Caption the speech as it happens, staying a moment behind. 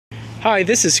Hi,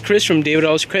 this is Chris from David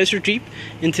Ellis Chrysler Jeep,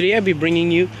 and today I'll be bringing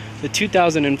you the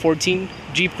 2014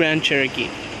 Jeep Grand Cherokee.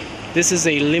 This is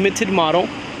a limited model.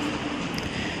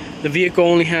 The vehicle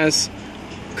only has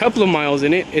a couple of miles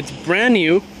in it. It's brand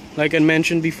new. Like I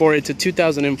mentioned before, it's a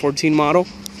 2014 model.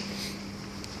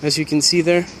 As you can see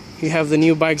there, you have the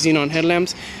new bike xenon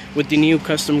headlamps with the new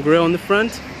custom grille in the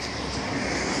front,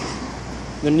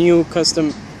 the new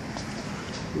custom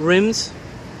rims.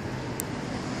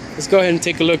 Let's go ahead and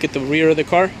take a look at the rear of the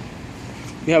car.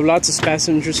 You have lots of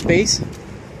passenger space,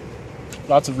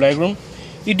 lots of legroom.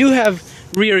 You do have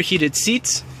rear heated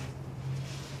seats.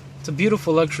 It's a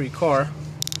beautiful luxury car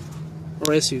or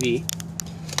SUV.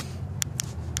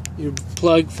 Your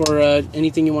plug for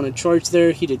anything you want to charge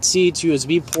there, heated seats,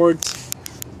 USB ports,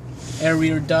 air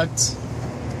rear ducts.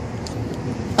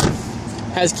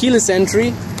 Has keyless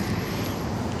entry,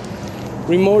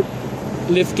 remote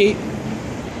liftgate,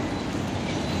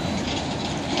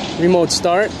 remote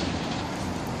start,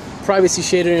 privacy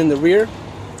shader in the rear,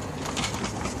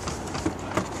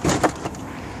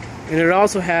 and it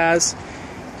also has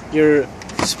your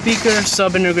speaker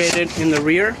sub-integrated in the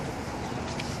rear. Go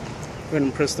ahead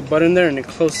and press the button there and it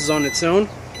closes on its own.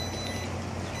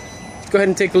 Let's go ahead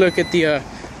and take a look at the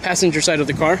passenger side of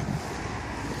the car.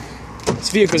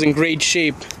 This vehicle is in great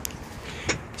shape.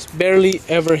 It's barely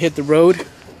ever hit the road.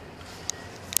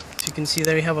 As you can see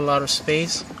there, you have a lot of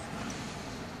space.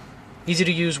 Easy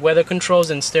to use weather controls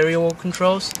and stereo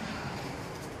controls.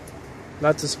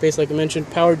 Lots of space, like I mentioned.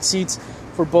 Powered seats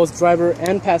for both driver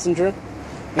and passenger.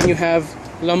 And you have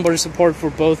lumbar support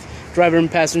for both driver and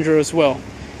passenger as well.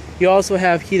 You also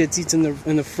have heated seats in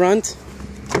the front.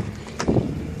 You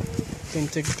can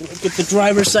take a look at the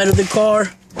driver's side of the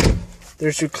car.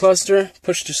 There's your cluster,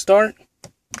 push to start.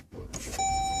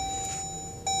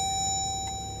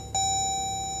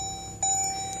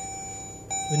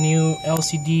 The new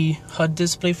LCD HUD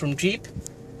display from Jeep.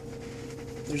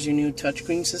 There's your new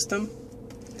touchscreen system.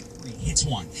 It's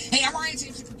one. Hey, I'm Ryan.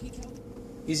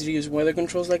 Easy to use weather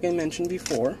controls, like I mentioned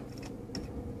before.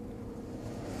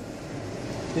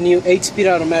 The new 8-speed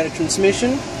automatic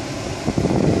transmission.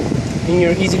 And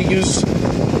your easy to use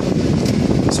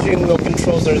steering wheel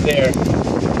controls are there.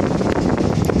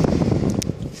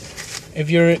 If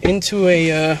you're into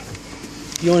you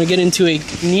want to get into a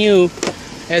new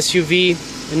SUV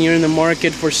and you're in the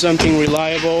market for something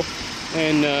reliable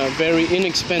and very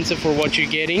inexpensive for what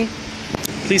you're getting,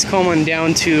 please come on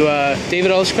down to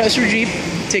David Ellis Chrysler Jeep.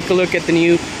 Take a look at the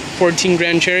new 14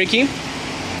 Grand Cherokee.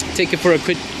 Take it for a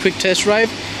quick test drive,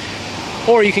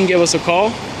 or you can give us a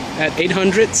call at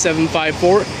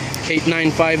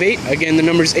 800-754-8958. Again, the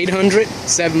number is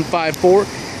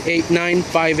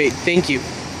 800-754-8958. Thank you.